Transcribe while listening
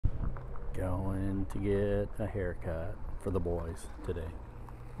Going to get a haircut for the boys today.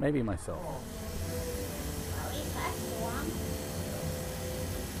 Maybe myself.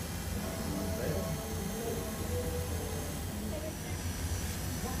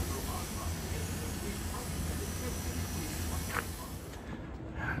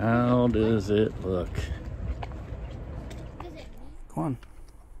 How does it look? Come on.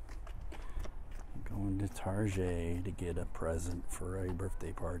 I'm going to Target to get a present for a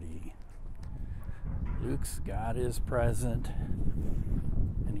birthday party. Luke's got his present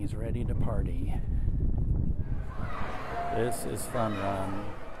and he's ready to party. This is Fun Run.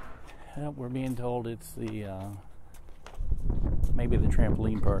 We're being told it's the maybe the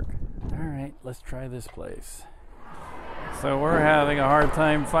trampoline park. Alright, let's try this place. So we're having a hard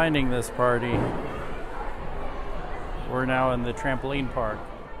time finding this party. We're now in the trampoline park.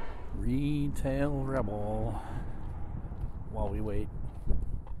 Retail Rebel. While we wait.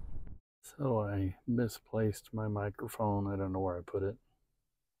 So I misplaced my microphone. I don't know where I put it.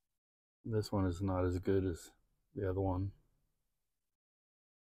 This one is not as good as the other one.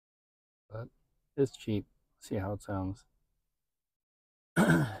 But it's cheap. See how it sounds.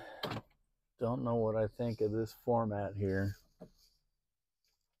 Don't know what I think of this format here.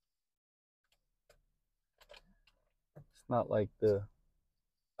 It's not like the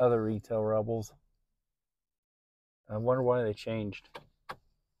other Retail Rebels. I wonder why they changed.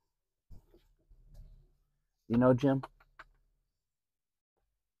 You know, Jim?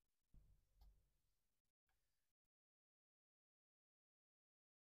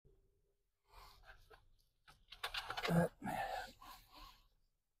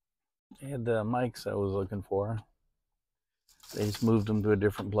 They had the mics I was looking for. They just moved them to a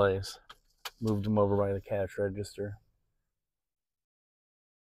different place. Moved them over by the cash register.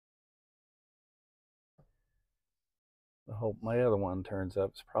 I hope my other one turns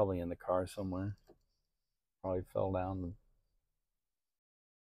up. It's probably in the car somewhere. Probably fell down.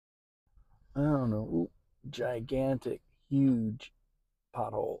 I don't know. Ooh, gigantic, huge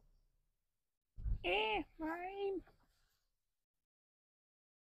pothole. Fine.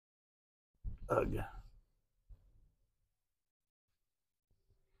 Ugh.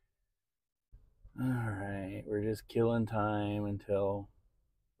 Alright, we're just killing time until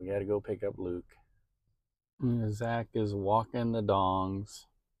we gotta go pick up Luke. Zach is walking the dongs.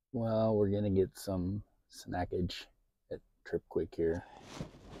 Well, we're gonna get some snackage at Trip Quick here.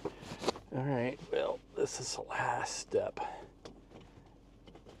 Alright, well, this is the last step.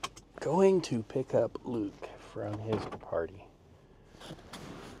 Going to pick up Luke from his party.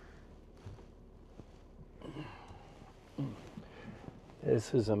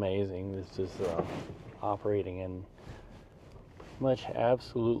 This is amazing. This is operating in much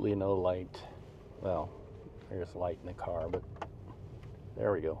absolutely no light. Well, there's light in the car, but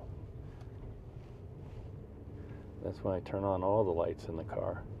there we go. That's when I turn on all the lights in the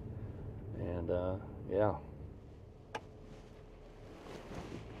car. And yeah.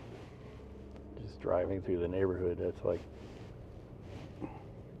 Just driving through the neighborhood, it's like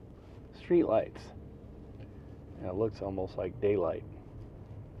street lights. And it looks almost like daylight.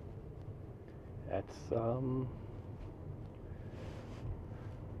 That's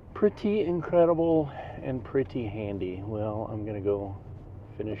pretty incredible and pretty handy. Well, I'm gonna go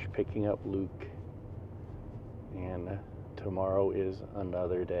finish picking up Luke, and tomorrow is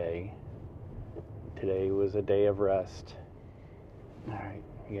another day. Today was a day of rest. Alright,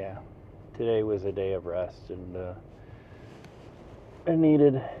 yeah. Today was a day of rest, and I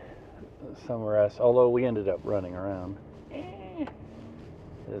needed some rest, although we ended up running around.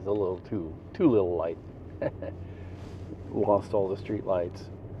 It's a little too little light. Lost all the street lights.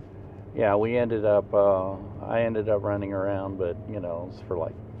 Yeah, we ended up I ended up running around, but you know, it's for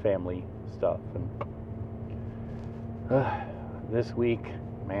like family stuff. And this week,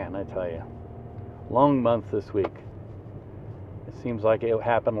 man, I tell you, long month this week. It seems like it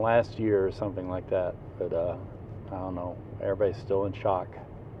happened last year or something like that, but I don't know, everybody's still in shock.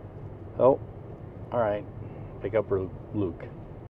 Oh, all right, pick up Luke.